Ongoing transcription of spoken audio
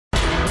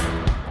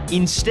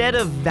Instead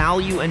of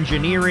value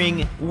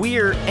engineering,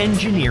 we're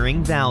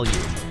engineering value,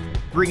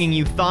 bringing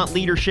you thought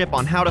leadership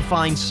on how to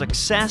find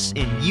success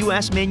in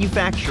U.S.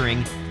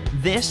 manufacturing.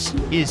 This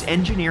is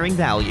Engineering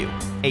Value,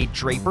 a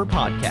Draper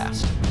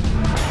podcast.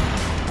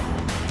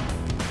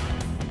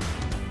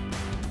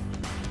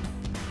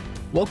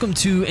 Welcome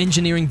to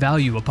Engineering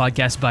Value, a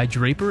podcast by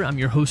Draper. I'm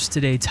your host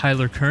today,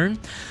 Tyler Kern.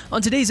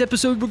 On today's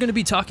episode, we're going to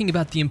be talking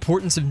about the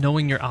importance of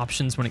knowing your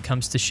options when it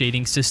comes to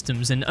shading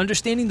systems and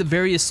understanding the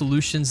various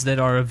solutions that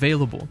are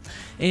available.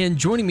 And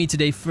joining me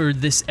today for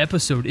this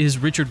episode is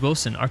Richard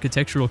Wilson,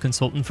 architectural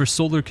consultant for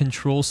solar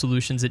control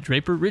solutions at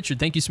Draper. Richard,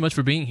 thank you so much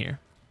for being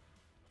here.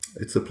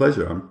 It's a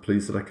pleasure. I'm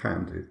pleased that I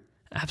can do.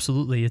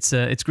 Absolutely.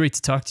 It's great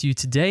to talk to you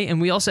today.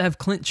 And we also have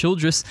Clint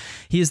Childress.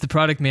 He is the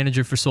product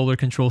manager for solar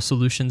control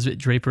solutions at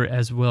Draper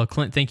as well.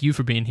 Clint, thank you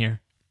for being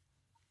here.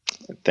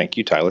 Thank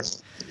you, Tyler.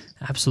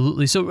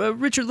 Absolutely. So,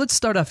 Richard, let's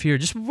start off here.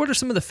 Just what are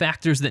some of the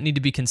factors that need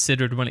to be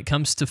considered when it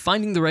comes to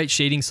finding the right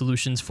shading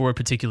solutions for a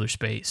particular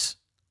space?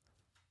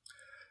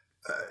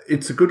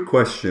 It's a good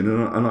question,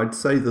 and I'd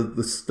say that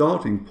the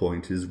starting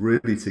point is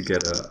really to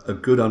get a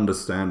good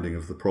understanding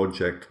of the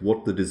project,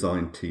 what the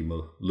design team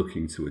are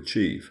looking to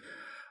achieve.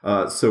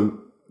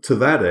 So to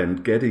that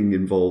end, getting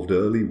involved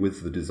early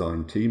with the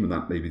design team, and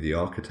that may be the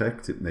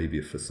architect, it may be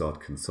a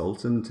facade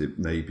consultant, it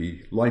may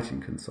be lighting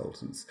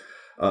consultants,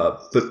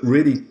 but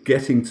really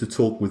getting to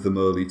talk with them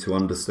early to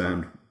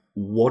understand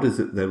what is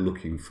it they're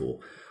looking for,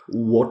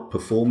 what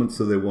performance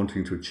are they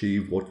wanting to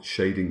achieve, what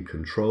shading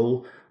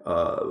control,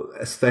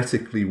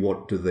 aesthetically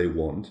what do they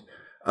want,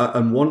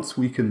 and once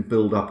we can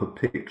build up a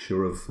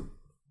picture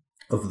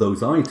of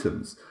those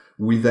items,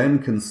 we then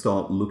can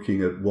start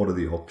looking at what are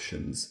the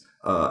options.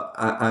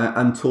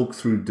 And talk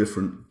through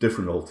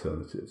different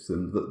alternatives,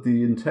 and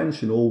the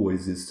intention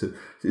always is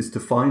to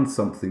find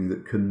something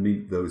that can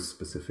meet those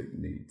specific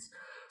needs.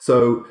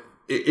 So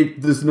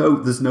there's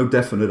no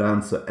definite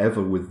answer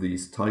ever with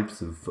these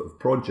types of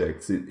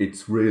projects.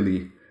 It's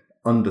really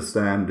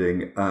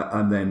understanding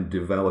and then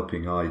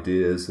developing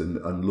ideas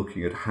and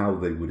looking at how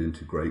they would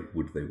integrate,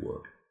 would they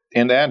work.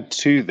 And to add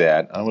to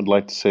that, I would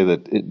like to say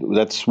that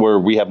that's where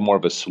we have more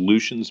of a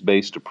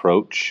solutions-based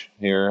approach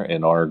here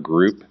in our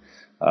group.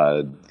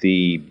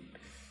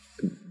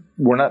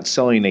 We're not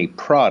selling a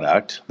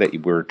product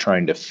that we're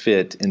trying to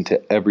fit into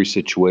every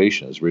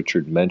situation. As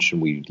Richard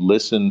mentioned, we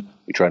listen,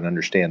 we try to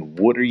understand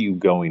what are you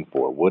going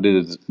for? What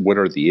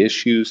are the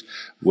issues?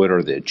 What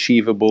are the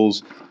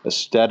achievables,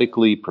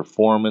 aesthetically,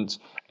 performance,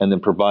 and then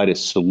provide a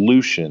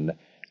solution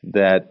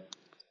that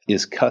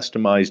is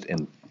customized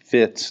and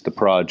fits the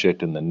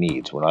project and the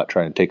needs. We're not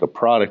trying to take a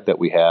product that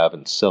we have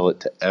and sell it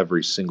to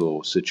every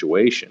single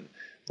situation.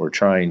 We're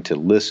trying to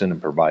listen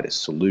and provide a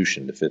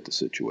solution to fit the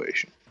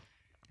situation.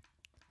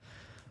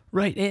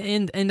 Right,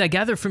 and I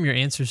gather from your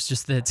answers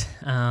just that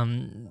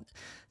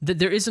that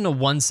there isn't a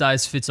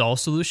one-size-fits-all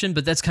solution,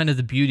 but that's kind of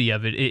the beauty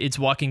of it. It's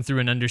walking through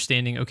and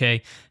understanding,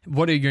 okay,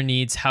 what are your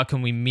needs? How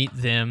can we meet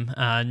them?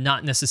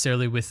 Not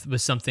necessarily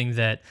with something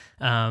that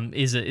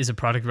is a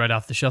product right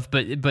off the shelf,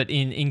 but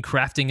in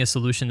crafting a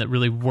solution that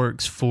really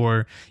works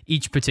for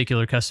each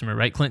particular customer,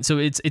 right, Clint? So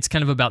it's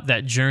kind of about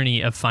that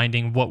journey of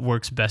finding what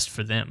works best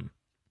for them.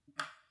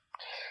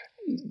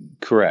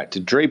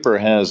 Correct. Draper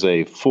has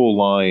a full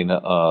line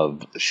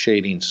of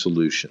shading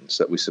solutions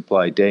that we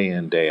supply day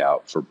in, day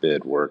out for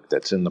bid work.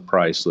 That's in the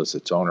price list.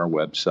 It's on our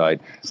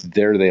website.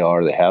 There they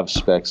are. They have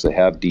specs. They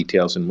have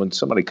details. And when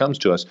somebody comes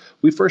to us,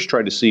 we first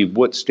try to see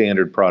what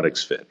standard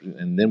products fit,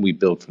 and then we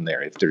build from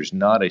there. If there's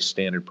not a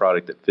standard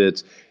product that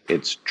fits,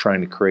 it's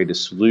trying to create a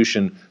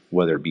solution,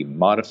 whether it be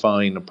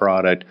modifying a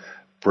product,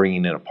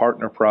 bringing in a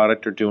partner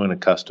product, or doing a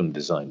custom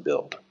design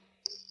build.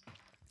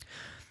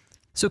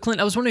 So,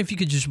 Clint, I was wondering if you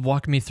could just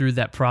walk me through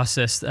that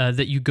process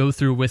that you go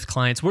through with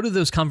clients. What do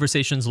those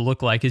conversations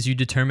look like as you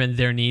determine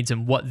their needs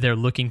and what they're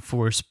looking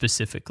for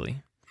specifically?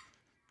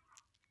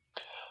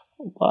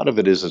 A lot of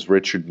it is, as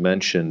Richard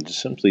mentioned,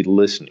 simply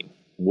listening.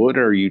 What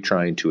are you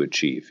trying to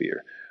achieve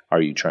here?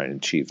 Are you trying to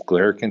achieve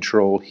glare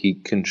control,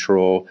 heat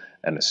control,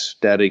 an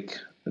aesthetic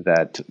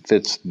that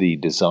fits the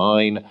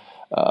design,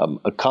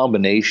 a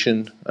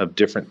combination of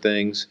different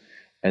things?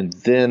 And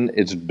then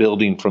it's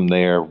building from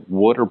there.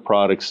 What are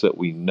products that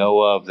we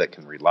know of that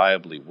can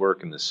reliably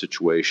work in this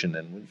situation?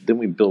 And then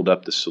we build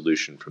up the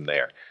solution from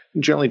there.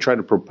 We generally try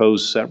to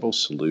propose several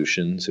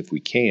solutions if we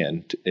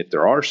can, if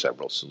there are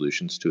several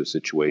solutions to a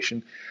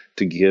situation,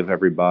 to give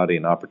everybody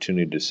an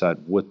opportunity to decide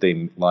what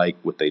they like,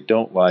 what they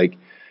don't like.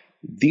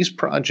 These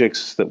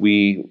projects that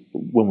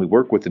when we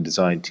work with the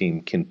design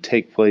team, can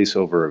take place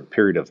over a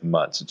period of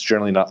months. It's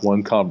generally not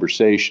one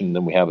conversation,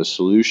 then we have a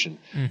solution.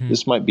 Mm-hmm.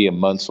 This might be a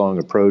months-long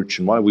approach,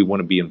 and why we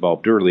want to be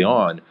involved early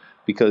on,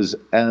 because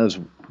as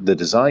the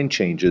design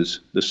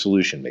changes, the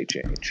solution may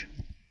change.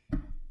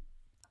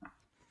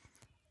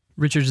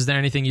 Richard, is there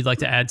anything you'd like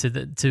to add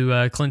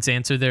to Clint's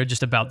answer there,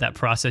 just about that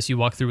process you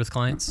walk through with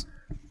clients?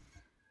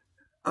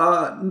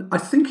 I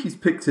think he's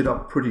picked it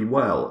up pretty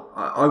well.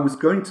 I was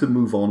going to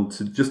move on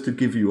to just to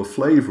give you a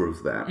flavour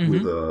of that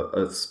with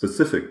a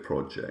specific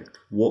project.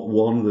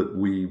 One that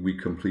we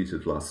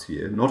completed last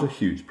year, not a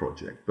huge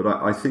project, but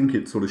I think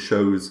it sort of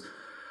shows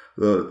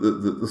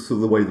the sort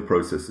of the way the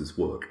processes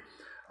work.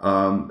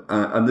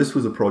 And this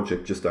was a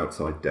project just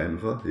outside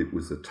Denver. It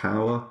was a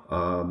tower,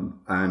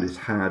 and it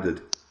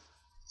had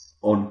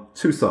on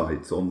two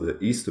sides, on the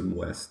east and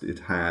west, it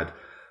had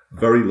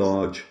very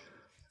large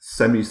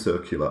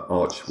semicircular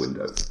arch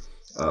windows.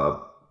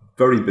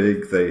 Very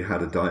big. They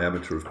had a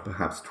diameter of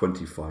perhaps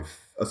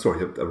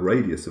a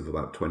radius of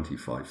about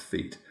 25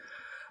 feet.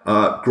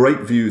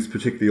 Great views,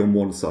 particularly on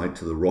one side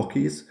to the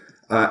Rockies.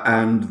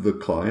 And the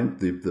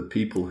client, the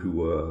people who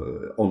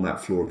were on that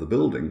floor of the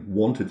building,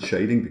 wanted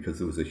shading because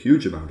there was a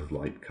huge amount of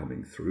light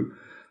coming through.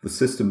 The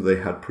system they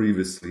had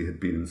previously had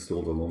been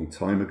installed a long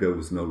time ago,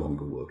 was no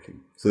longer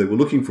working. So they were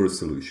looking for a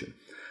solution.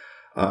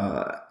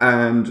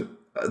 And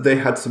they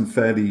had some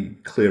fairly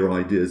clear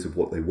ideas of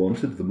what they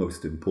wanted, the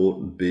most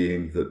important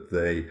being that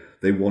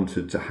they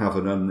wanted to have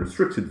an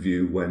unrestricted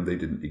view when they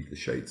didn't need the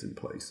shades in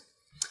place.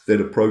 They'd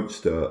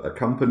approached a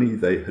company.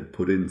 They had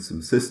put in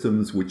some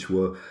systems which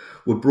were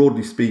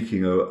broadly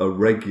speaking a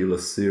regular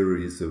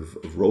series of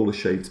roller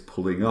shades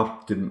pulling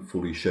up, didn't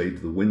fully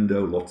shade the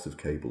window, lots of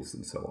cables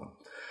and so on.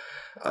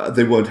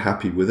 They weren't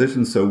happy with it,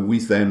 and so we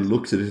then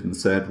looked at it and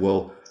said,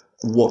 well,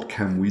 what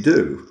can we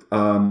do?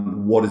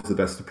 What is the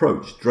best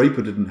approach?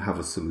 Draper didn't have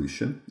a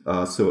solution,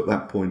 so at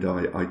that point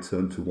I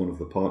turned to one of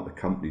the partner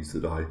companies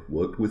that I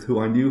worked with, who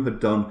I knew had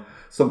done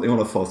something on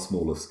a far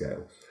smaller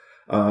scale.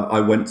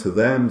 I went to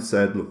them,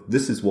 said, look,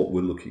 this is what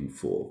we're looking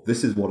for.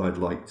 This is what I'd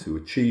like to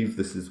achieve.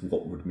 This is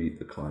what would meet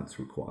the client's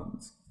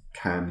requirements.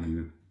 Can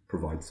you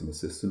provide some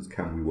assistance?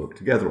 Can we work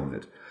together on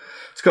it?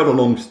 To cut a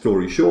long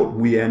story short,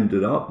 we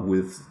ended up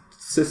with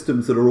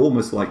systems that are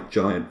almost like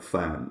giant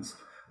fans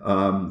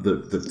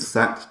that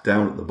sat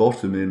down at the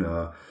bottom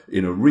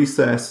in a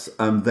recess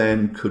and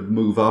then could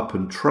move up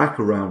and track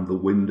around the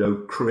window,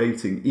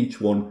 creating each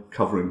one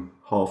covering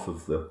half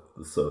of the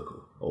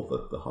circle, or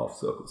the half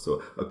circle,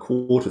 so a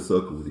quarter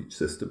circle with each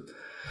system.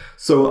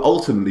 So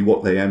ultimately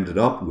what they ended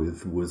up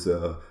with was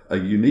a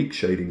unique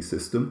shading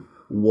system,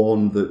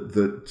 one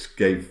that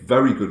gave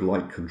very good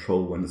light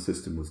control when the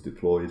system was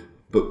deployed,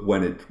 but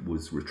when it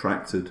was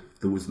retracted,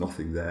 there was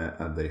nothing there,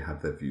 and they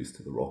had their views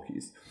to the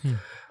Rockies.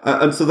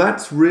 And so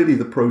that's really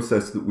the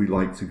process that we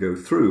like to go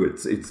through.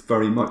 It's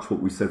very much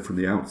what we said from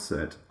the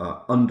outset,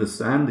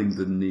 understanding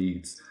the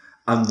needs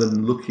and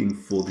then looking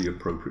for the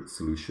appropriate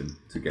solution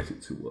to get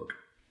it to work.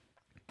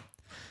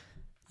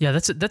 Yeah,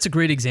 that's a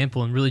great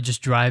example, and really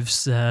just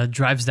drives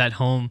that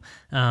home,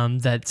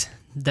 that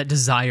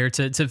desire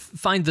to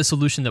find the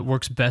solution that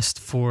works best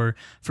for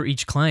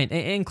each client.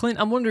 And Clint,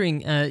 I'm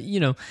wondering,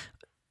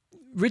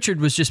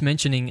 Richard was just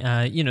mentioning,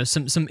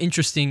 some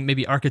interesting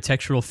maybe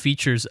architectural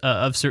features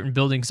of certain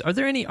buildings. Are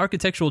there any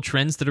architectural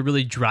trends that are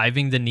really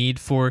driving the need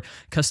for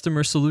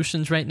customer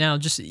solutions right now?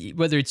 Just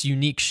whether it's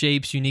unique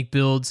shapes, unique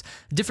builds,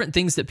 different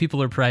things that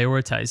people are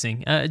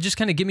prioritizing. Just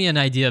kind of give me an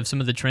idea of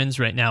some of the trends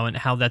right now and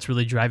how that's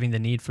really driving the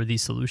need for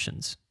these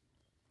solutions.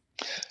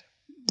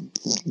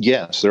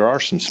 Yes, there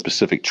are some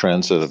specific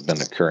trends that have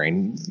been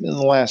occurring. In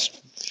the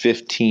last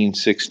 15,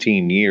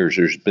 16 years,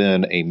 there's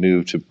been a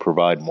move to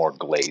provide more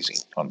glazing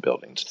on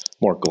buildings,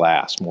 more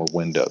glass, more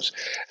windows.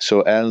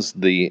 So as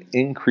the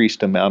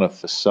increased amount of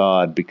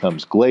facade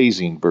becomes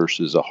glazing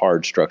versus a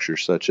hard structure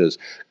such as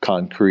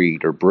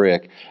concrete or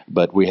brick,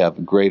 but we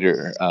have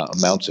greater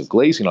amounts of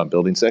glazing on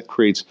buildings, that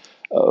creates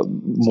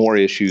more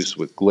issues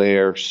with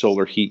glare,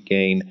 solar heat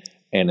gain,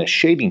 and a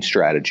shading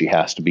strategy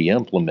has to be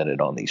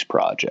implemented on these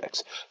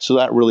projects. So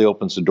that really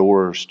opens the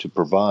doors to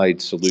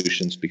provide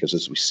solutions, because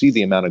as we see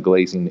the amount of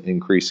glazing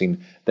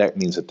increasing, that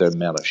means that the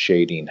amount of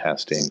shading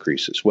has to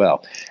increase as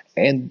well.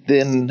 And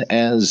then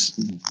as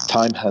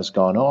time has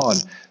gone on,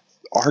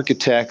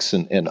 architects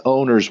and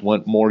owners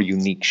want more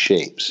unique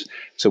shapes.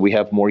 So we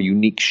have more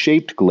unique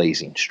shaped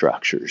glazing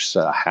structures,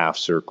 half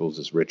circles,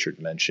 as Richard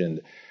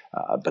mentioned,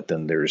 but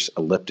then there's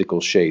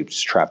elliptical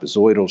shapes,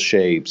 trapezoidal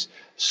shapes,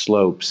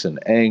 slopes and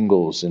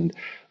angles, and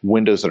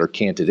windows that are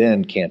canted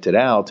in, canted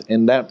out.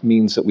 And that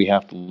means that we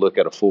have to look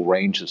at a full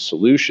range of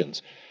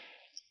solutions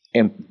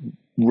and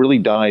really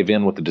dive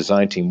in with the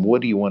design team.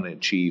 What do you want to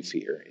achieve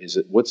here?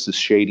 What's the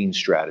shading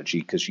strategy?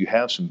 Because you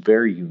have some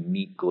very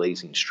unique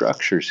glazing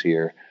structures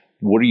here.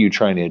 What are you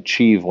trying to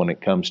achieve when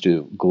it comes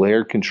to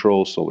glare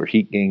control, solar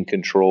heat gain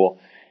control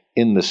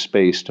in the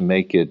space to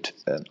make it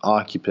an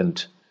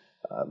occupant,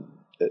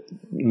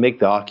 make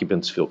the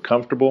occupants feel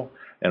comfortable,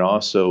 and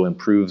also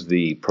improve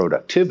the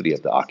productivity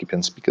of the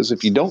occupants? Because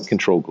if you don't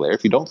control glare,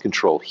 if you don't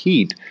control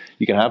heat,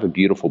 you can have a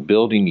beautiful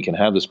building, you can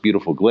have this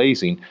beautiful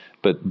glazing,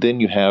 but then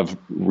you have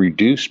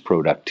reduced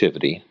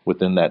productivity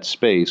within that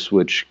space,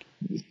 which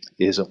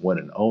isn't what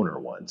an owner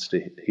wants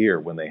to hear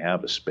when they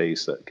have a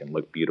space that can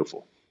look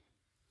beautiful.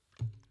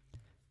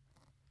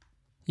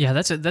 Yeah,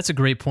 that's a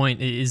great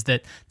point, is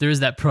that there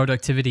is that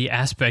productivity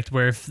aspect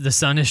where if the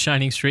sun is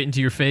shining straight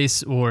into your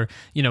face, or,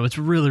 it's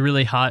really,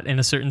 really hot in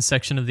a certain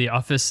section of the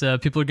office,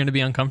 people are going to be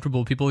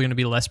uncomfortable. People are going to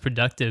be less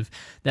productive.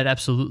 That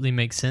absolutely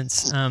makes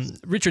sense.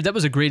 Richard, that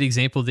was a great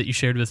example that you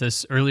shared with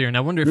us earlier. And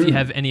I wonder if you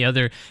have any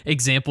other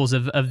examples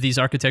of these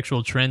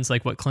architectural trends,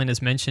 like what Clint is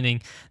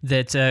mentioning,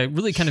 that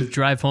really kind of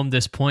drive home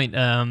this point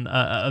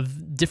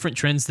of different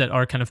trends that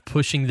are kind of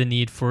pushing the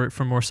need for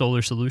more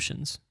solar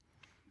solutions.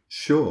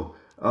 Sure.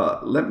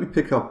 Let me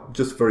pick up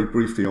just very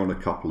briefly on a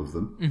couple of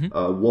them.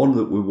 One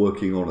that we're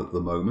working on at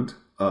the moment,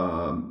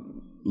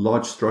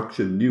 large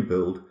structure, new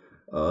build,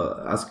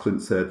 as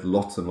Clint said,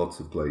 lots and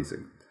lots of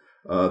glazing.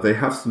 They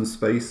have some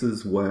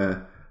spaces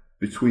where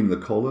between the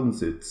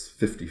columns it's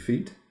 50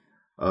 feet,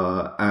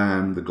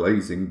 and the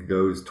glazing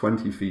goes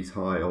 20 feet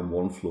high on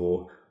one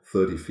floor,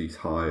 30 feet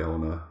high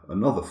on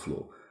another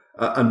floor.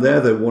 And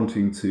there they're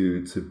wanting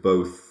to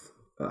both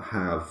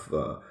have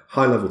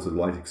high levels of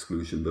light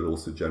exclusion, but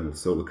also general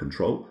solar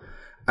control.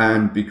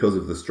 And because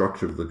of the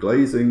structure of the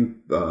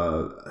glazing,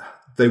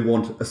 they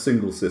want a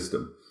single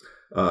system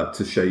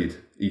to shade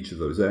each of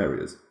those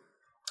areas.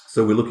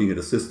 So we're looking at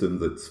a system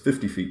that's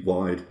 50 feet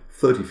wide,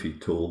 30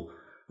 feet tall,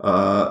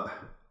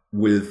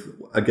 with,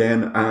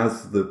 again,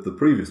 as the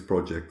previous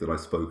project that I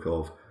spoke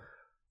of,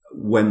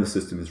 when the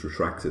system is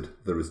retracted,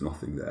 there is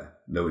nothing there.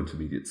 No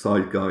intermediate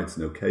side guides,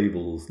 no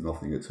cables,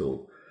 nothing at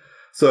all.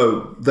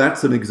 So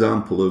that's an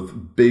example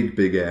of big,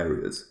 big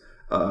areas.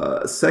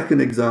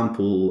 Second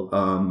example,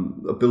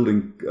 a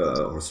building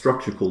or a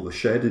structure called the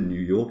Shed in New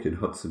York in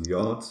Hudson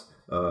Yards.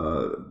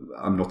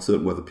 I'm not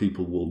certain whether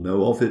people will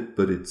know of it,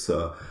 but it's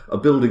a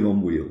building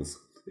on wheels.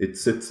 It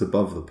sits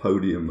above the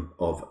podium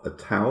of a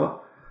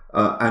tower,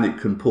 and it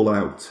can pull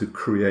out to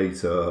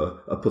create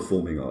a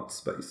performing arts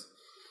space.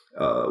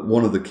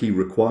 One of the key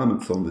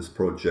requirements on this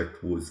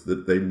project was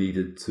that they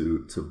needed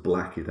to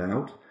black it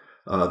out.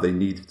 They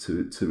needed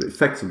to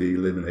effectively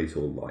eliminate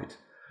all light.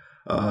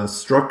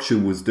 Structure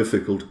was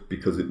difficult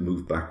because it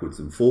moved backwards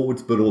and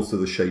forwards, but also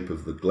the shape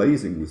of the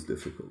glazing was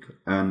difficult.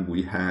 And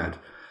we had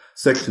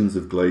sections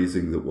of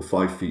glazing that were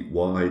 5 feet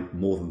wide,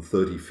 more than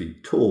 30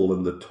 feet tall,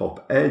 and the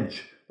top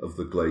edge of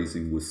the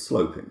glazing was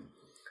sloping.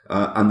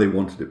 And they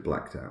wanted it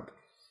blacked out.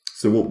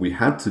 So what we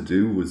had to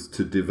do was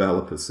to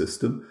develop a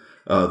system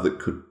that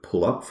could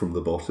pull up from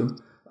the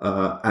bottom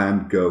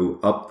and go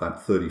up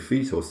that 30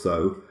 feet or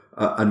so,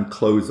 and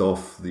close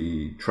off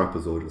the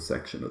trapezoidal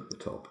section at the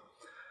top.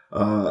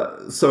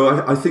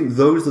 So I think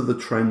those are the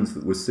trends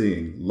that we're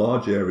seeing.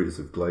 Large areas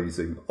of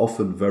glazing,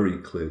 often very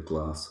clear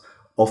glass,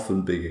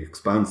 often big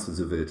expanses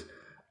of it,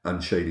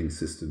 and shading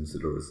systems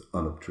that are as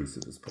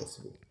unobtrusive as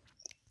possible.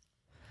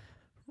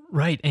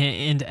 Right,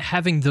 and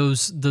having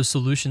those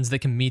solutions that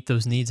can meet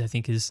those needs, I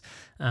think, is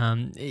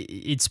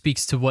it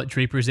speaks to what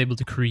Draper is able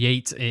to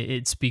create.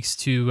 It speaks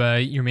to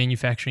your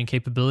manufacturing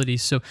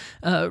capabilities. So,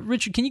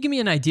 Richard, can you give me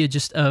an idea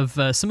just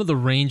of some of the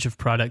range of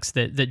products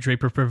that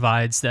Draper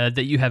provides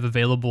that you have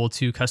available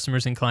to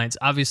customers and clients?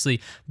 Obviously,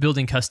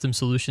 building custom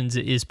solutions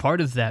is part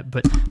of that,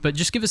 but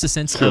just give us a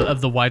sense of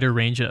the wider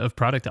range of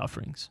product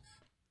offerings.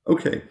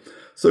 Okay,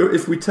 so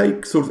if we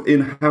take sort of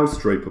in-house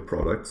Draper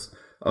products,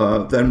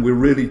 then we're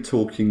really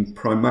talking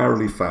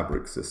primarily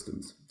fabric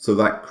systems. So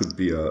that could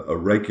be a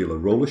regular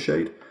roller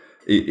shade.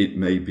 It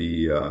may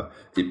be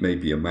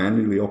a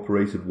manually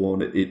operated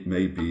one. It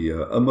may be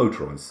a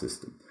motorized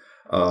system.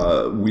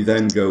 We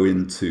then go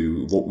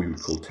into what we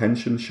would call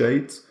tension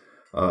shades,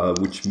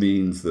 which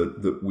means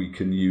that we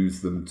can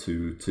use them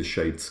to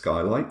shade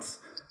skylights.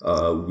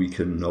 We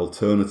can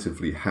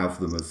alternatively have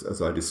them,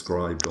 as I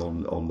described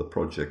on the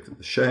project at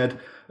the Shed,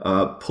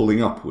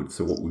 pulling upwards,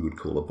 so what we would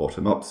call a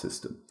bottom-up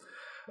system.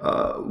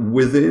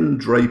 Within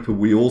Draper,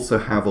 we also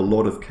have a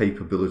lot of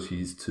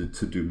capabilities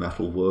to do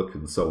metal work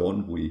and so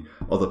on.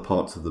 Other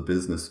parts of the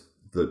business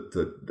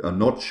that are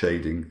not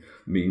shading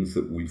means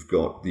that we've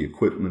got the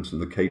equipment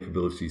and the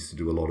capabilities to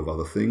do a lot of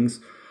other things.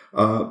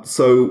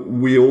 So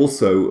we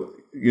also,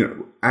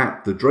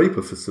 at the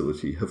Draper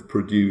facility, have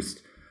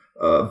produced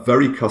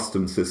very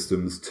custom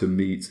systems to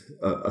meet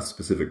a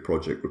specific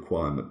project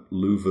requirement.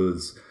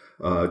 Louvers,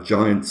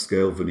 giant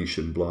scale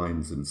Venetian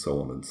blinds, and so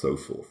on and so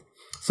forth.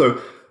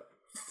 So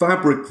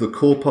fabric, the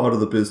core part of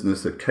the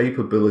business, a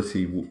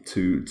capability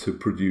to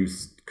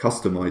produce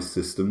customized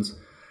systems.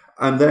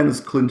 And then,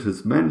 as Clint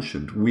has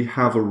mentioned, we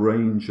have a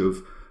range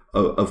of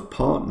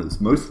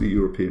partners, mostly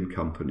European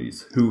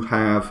companies, who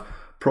have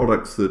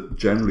products that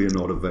generally are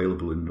not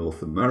available in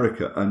North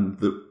America and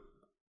that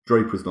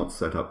Draper is not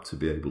set up to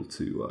be able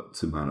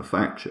to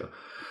manufacture.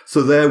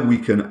 So there we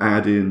can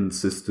add in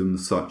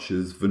systems such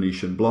as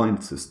Venetian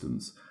blind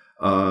systems,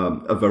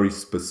 a very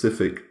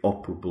specific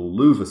operable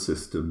louver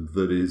system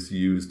that is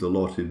used a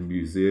lot in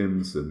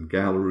museums and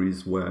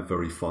galleries where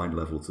very fine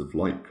levels of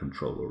light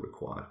control are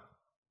required.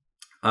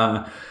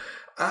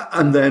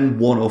 And then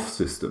one-off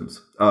systems.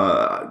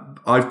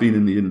 I've been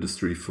in the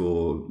industry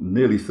for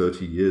nearly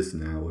 30 years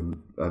now,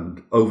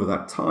 and over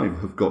that time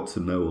have got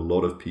to know a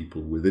lot of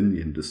people within the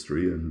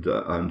industry,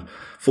 and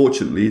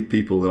fortunately,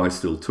 people that I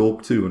still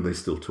talk to, and they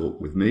still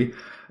talk with me.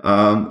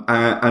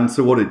 And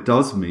so what it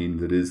does mean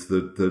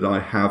that I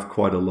have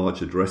quite a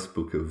large address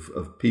book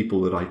of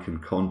people that I can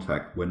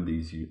contact when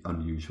these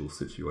unusual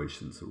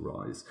situations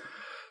arise.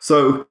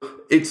 So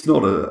it's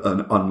not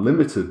an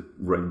unlimited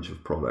range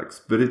of products,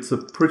 but it's a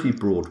pretty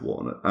broad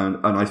one. And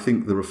I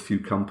think there are few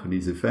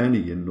companies, if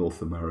any, in North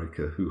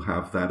America who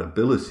have that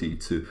ability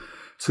to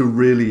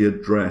really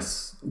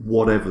address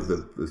whatever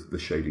the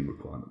shading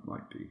requirement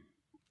might be.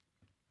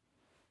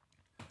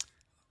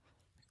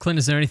 Clint,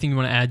 is there anything you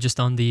want to add just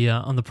on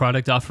the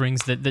product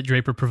offerings that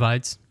Draper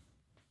provides?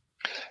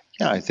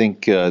 Yeah, I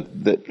think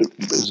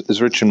that,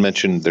 as Richard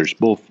mentioned, there's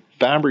both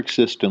fabric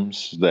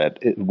systems that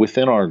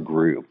within our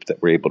group that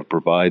we're able to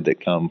provide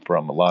that come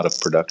from a lot of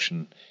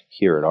production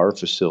here at our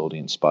facility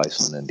in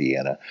Spiceland,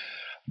 Indiana,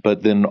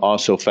 but then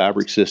also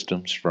fabric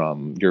systems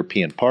from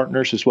European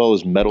partners, as well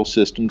as metal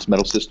systems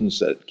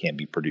that can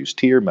be produced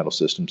here, metal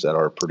systems that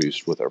are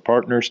produced with our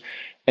partners.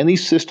 And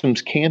these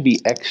systems can be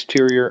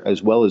exterior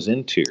as well as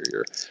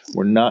interior.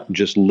 We're not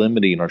just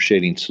limiting our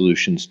shading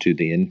solutions to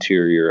the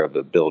interior of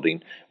a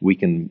building.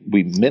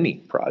 Many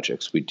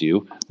projects we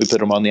put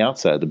them on the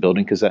outside of the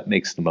building because that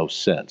makes the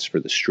most sense for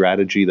the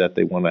strategy that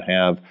they want to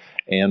have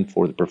and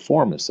for the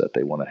performance that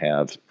they want to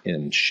have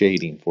in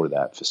shading for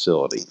that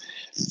facility.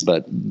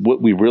 But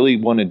what we really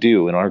want to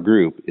do in our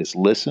group is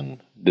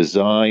listen,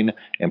 design,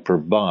 and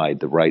provide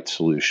the right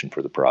solution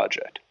for the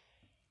project.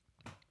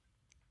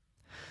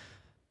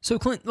 So,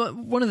 Clint,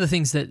 one of the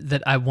things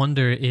that I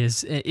wonder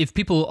is if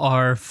people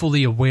are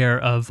fully aware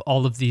of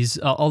all of these,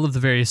 all of the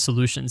various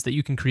solutions that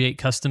you can create,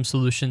 custom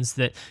solutions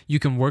that you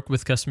can work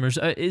with customers.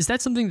 Is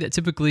that something that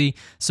typically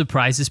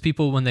surprises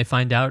people when they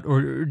find out,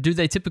 or do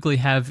they typically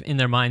have in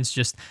their minds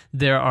just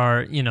there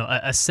are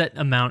a set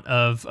amount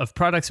of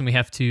products and we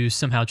have to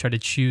somehow try to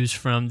choose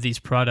from these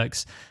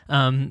products?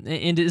 And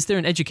is there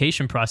an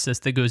education process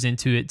that goes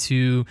into it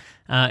to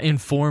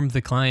inform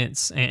the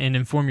clients and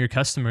inform your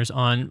customers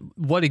on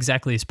what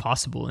exactly is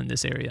possible in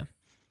this area?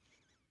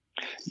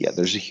 Yeah,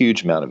 there's a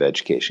huge amount of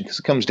education because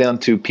it comes down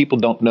to people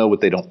don't know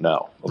what they don't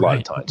know a lot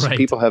of times. Right. So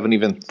people haven't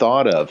even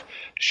thought of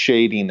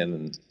shading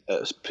in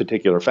a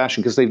particular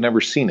fashion because they've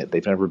never seen it.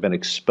 They've never been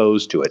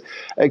exposed to it.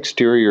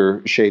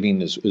 Exterior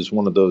shading is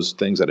one of those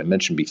things that I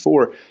mentioned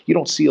before. You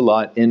don't see a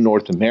lot in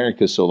North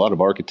America, so a lot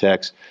of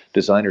architects,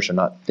 designers are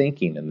not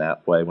thinking in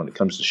that way when it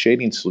comes to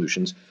shading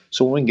solutions.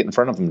 So when we can get in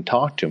front of them and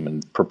talk to them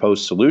and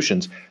propose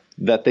solutions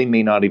that they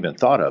may not even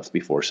thought of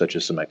before, such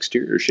as some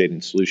exterior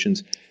shading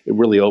solutions, it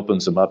really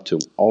opens them up to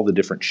all the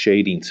different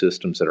shading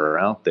systems that are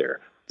out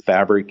there.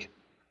 Fabric,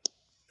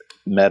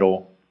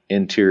 metal,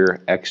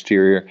 interior,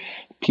 exterior.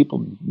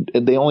 People,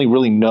 they only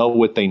really know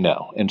what they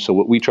know. And so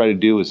what we try to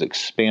do is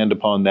expand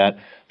upon that,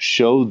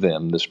 show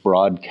them this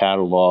broad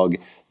catalog,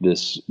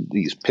 these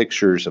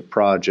pictures of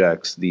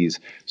projects, these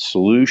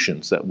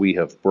solutions that we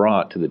have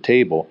brought to the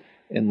table,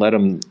 and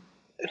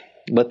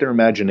let their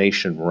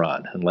imagination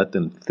run and let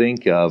them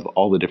think of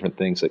all the different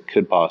things that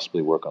could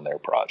possibly work on their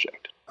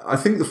project. I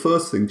think the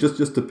first thing, just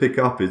to pick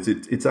up, is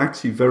it's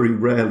actually very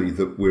rarely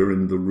that we're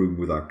in the room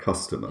with our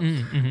customer.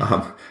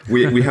 Mm-hmm.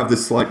 We have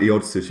this slightly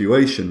odd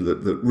situation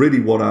that really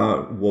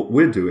what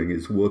we're doing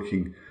is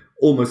working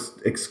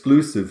almost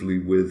exclusively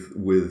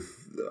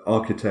with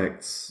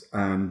architects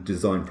and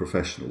design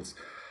professionals.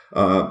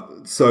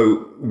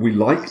 So we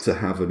like to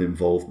have an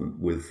involvement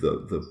with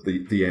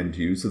the end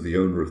user, the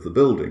owner of the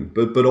building,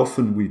 but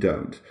often we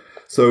don't.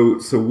 So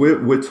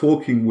we're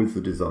talking with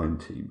the design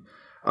team,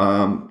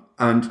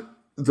 and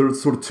there are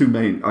sort of two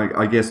main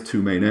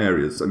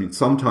areas. I mean,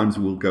 sometimes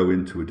we'll go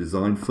into a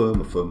design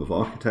firm, a firm of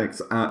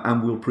architects,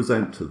 and we'll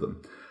present to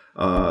them.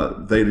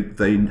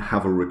 They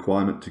have a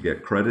requirement to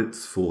get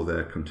credits for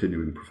their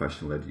continuing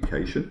professional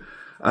education.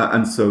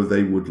 And so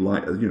they would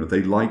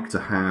they like to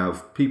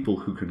have people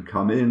who can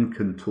come in,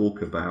 can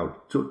talk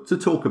about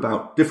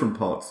different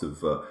parts of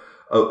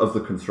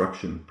the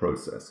construction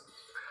process.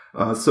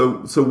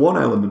 So one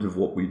element of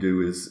what we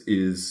do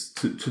is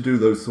to do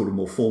those sort of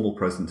more formal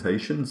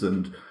presentations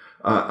and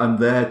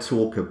there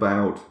talk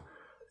about.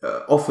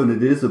 Often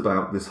it is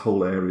about this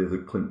whole area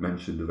that Clint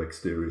mentioned of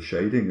exterior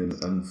shading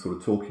and sort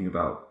of talking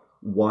about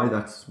why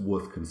that's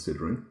worth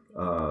considering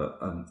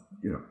and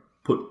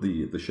put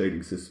the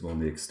shading system on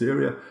the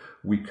exterior.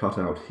 We cut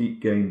out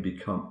heat gain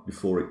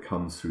before it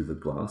comes through the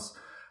glass,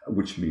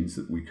 which means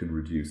that we can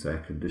reduce air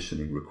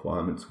conditioning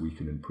requirements, we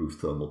can improve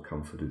thermal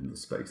comfort in the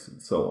space,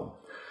 and so on.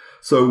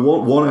 So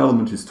one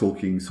element is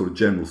talking sort of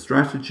general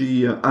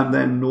strategy, and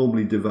then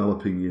normally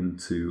developing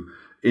into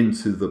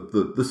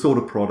the sort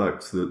of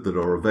products that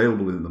are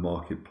available in the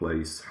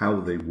marketplace, how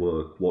they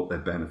work, what their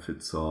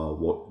benefits are,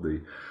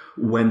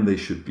 when they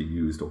should be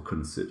used or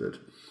considered.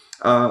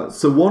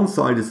 So one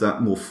side is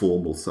that more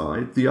formal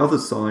side. The other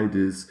side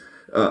is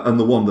And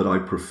the one that I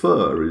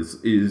prefer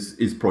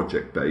is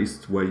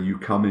project-based, where you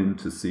come in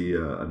to see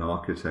an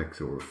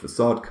architect or a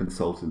facade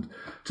consultant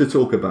to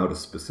talk about a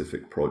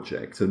specific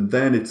project, and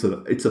then it's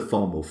a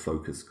far more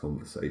focused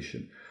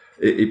conversation.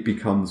 It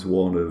becomes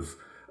one of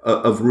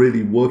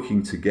really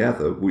working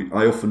together.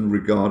 I often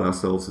regard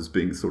ourselves as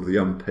being sort of the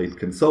unpaid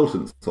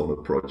consultants on a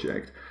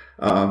project.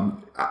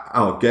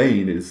 Our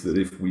gain is that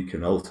if we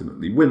can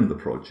ultimately win the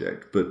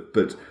project,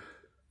 but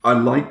I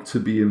like to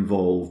be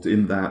involved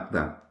in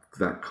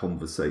that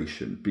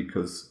conversation,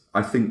 because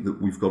I think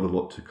that we've got a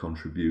lot to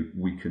contribute.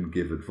 We can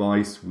give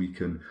advice, we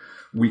can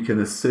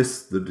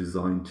assist the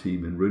design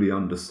team in really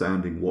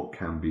understanding what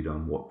can be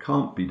done, what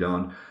can't be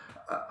done,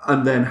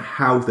 and then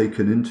how they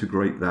can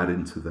integrate that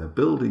into their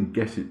building,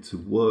 get it to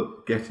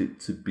work, get it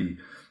to be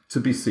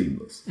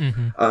seamless.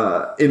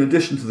 Mm-hmm. In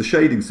addition to the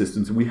shading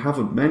systems, and we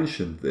haven't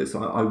mentioned this,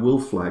 I will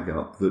flag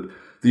up that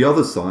the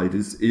other side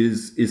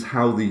is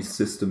how these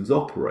systems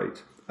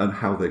operate and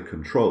how they're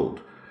controlled.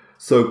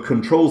 So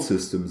control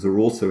systems are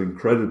also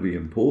incredibly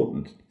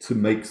important to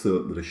make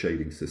certain that a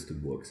shading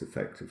system works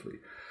effectively.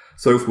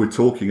 So if we're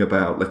talking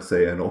about, let's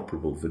say, an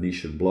operable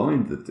Venetian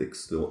blind that's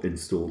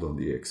installed on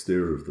the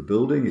exterior of the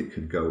building, it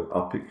can go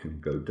up, it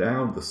can go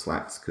down, the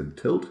slats can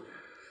tilt.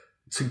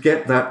 To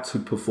get that to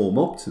perform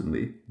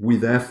optimally, we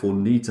therefore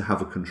need to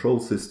have a control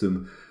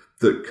system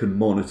that can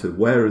monitor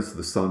where is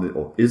the sun,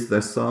 or is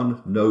there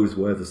sun, knows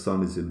where the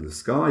sun is in the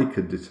sky,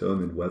 can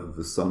determine whether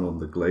the sun on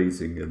the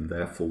glazing and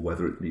therefore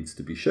whether it needs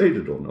to be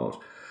shaded or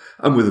not.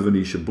 And with a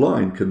Venetian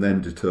blind can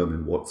then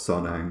determine what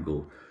sun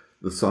angle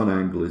the sun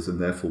angle is, and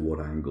therefore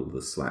what angle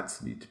the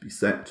slats need to be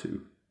set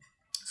to.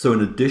 So in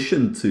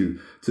addition to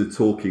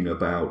talking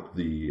about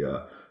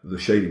the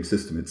shading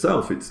system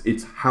itself,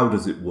 it's how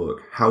does it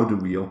work? How do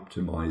we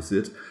optimize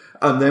it?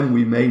 And then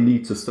we may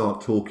need to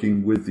start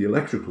talking with the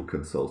electrical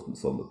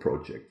consultants on the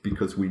project,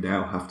 because we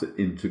now have to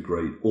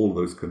integrate all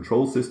those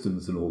control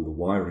systems and all the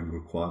wiring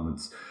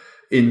requirements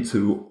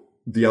into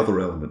the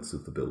other elements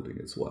of the building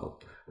as well.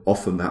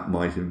 Often that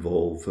might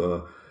involve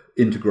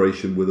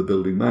integration with a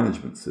building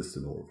management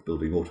system or a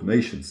building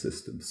automation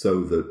system,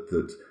 so that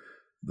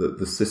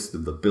the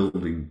system, the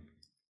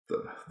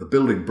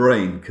building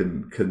brain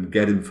can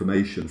get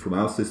information from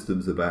our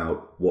systems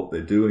about what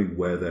they're doing,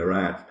 where they're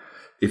at.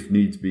 If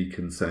needs be,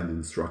 can send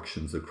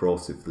instructions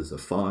across. If there's a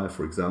fire,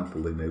 for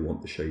example, they may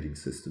want the shading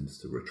systems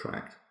to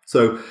retract.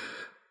 So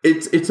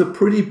it's a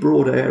pretty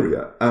broad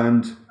area,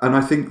 and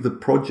I think the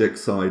project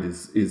side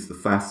is the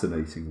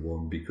fascinating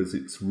one, because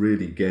it's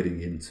really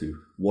getting into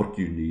what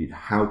you need,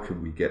 how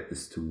can we get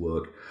this to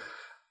work,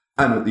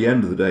 and at the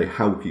end of the day,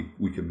 how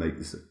we can make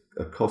this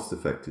a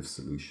cost-effective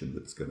solution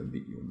that's going to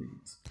meet your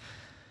needs.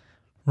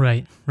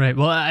 Right.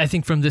 Well, I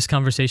think from this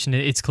conversation,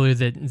 it's clear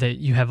that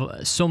you have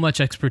so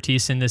much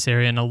expertise in this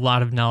area and a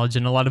lot of knowledge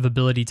and a lot of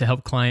ability to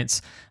help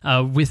clients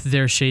with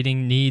their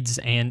shading needs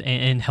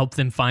and help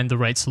them find the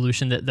right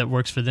solution that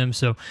works for them.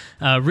 So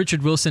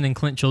Richard Wilson and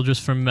Clint Childress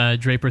from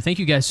Draper, thank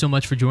you guys so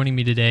much for joining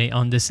me today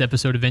on this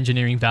episode of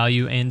Engineering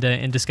Value and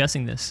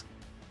discussing this.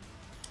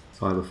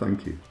 Tyler,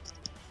 thank you.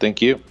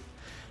 Thank you.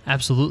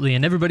 Absolutely.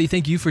 And everybody,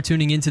 thank you for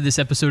tuning into this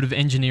episode of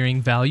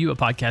Engineering Value, a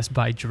podcast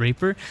by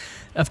Draper.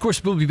 Of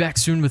course, we'll be back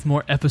soon with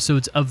more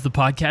episodes of the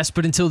podcast.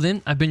 But until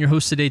then, I've been your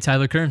host today,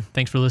 Tyler Kern.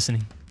 Thanks for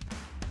listening.